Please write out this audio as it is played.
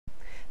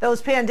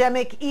Those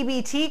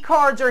Pandemic-EBT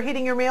cards are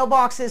hitting your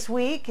mailbox this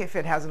week, if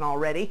it hasn't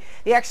already.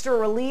 The extra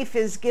relief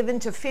is given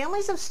to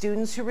families of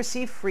students who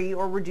receive free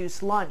or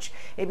reduced lunch.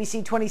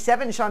 ABC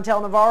 27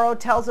 Chantel Navarro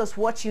tells us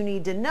what you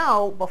need to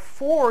know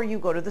before you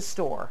go to the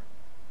store.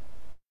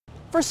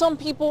 For some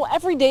people,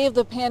 every day of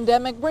the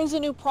pandemic brings a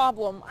new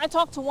problem. I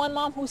talked to one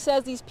mom who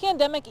says these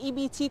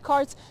Pandemic-EBT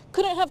cards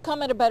couldn't have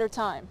come at a better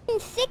time. In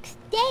 6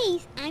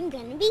 days, I'm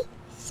gonna be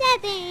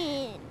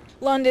 7.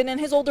 London and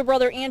his older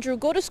brother Andrew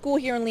go to school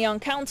here in Leon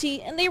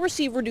County, and they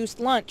receive reduced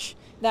lunch.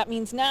 That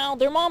means now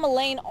their mom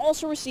Elaine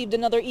also received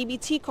another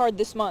EBT card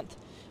this month.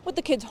 With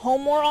the kids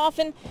home more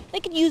often, they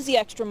could use the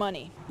extra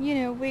money. You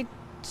know, we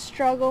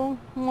struggle,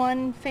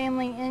 one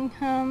family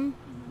income,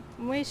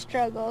 we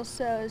struggle,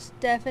 so it's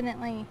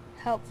definitely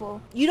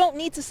helpful. You don't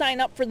need to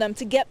sign up for them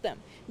to get them.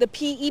 The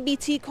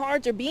PEBT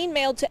cards are being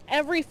mailed to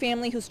every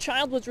family whose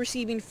child was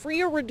receiving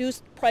free or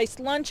reduced price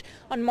lunch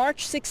on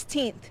March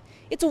 16th.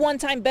 It's a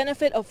one-time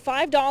benefit of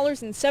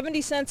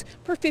 $5.70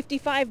 per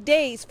 55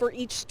 days for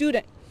each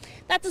student.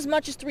 That's as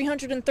much as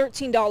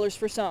 $313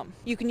 for some.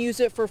 You can use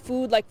it for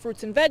food like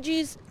fruits and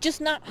veggies,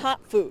 just not hot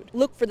food.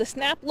 Look for the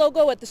SNAP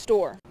logo at the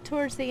store.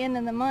 Towards the end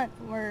of the month,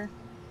 we're,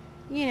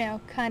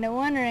 kind of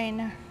wondering,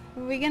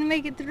 are we going to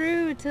make it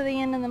through to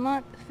the end of the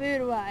month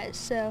food-wise?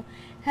 So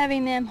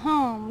having them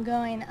home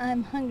going,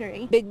 I'm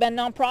hungry. Big Bend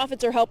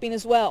nonprofits are helping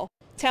as well.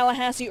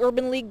 Tallahassee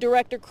Urban League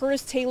Director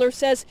Curtis Taylor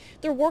says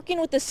they're working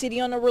with the city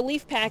on a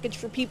relief package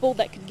for people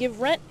that could give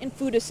rent and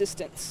food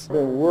assistance. We've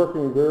been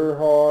working very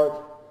hard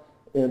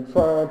in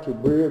trying to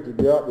bridge the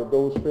gap with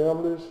those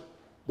families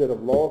that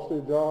have lost their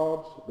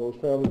jobs, those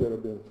families that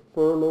have been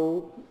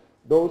furloughed,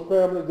 those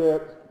families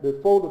that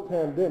before the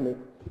pandemic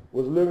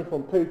was living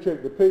from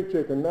paycheck to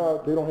paycheck, and now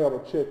they don't have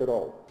a check at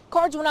all.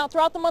 Cards went out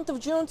throughout the month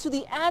of June to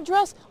the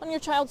address on your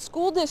child's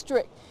school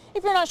district.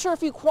 If you're not sure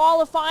if you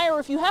qualify or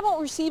if you haven't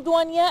received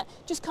one yet,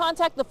 just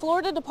contact the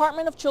Florida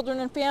Department of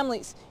Children and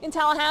Families. In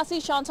Tallahassee,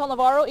 Chantel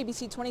Navarro,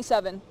 ABC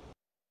 27.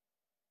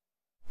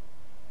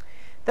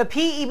 The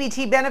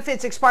PEBT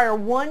benefits expire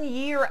 1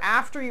 year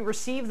after you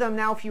receive them.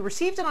 Now, if you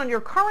received it on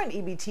your current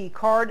EBT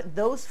card,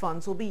 those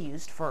funds will be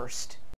used first.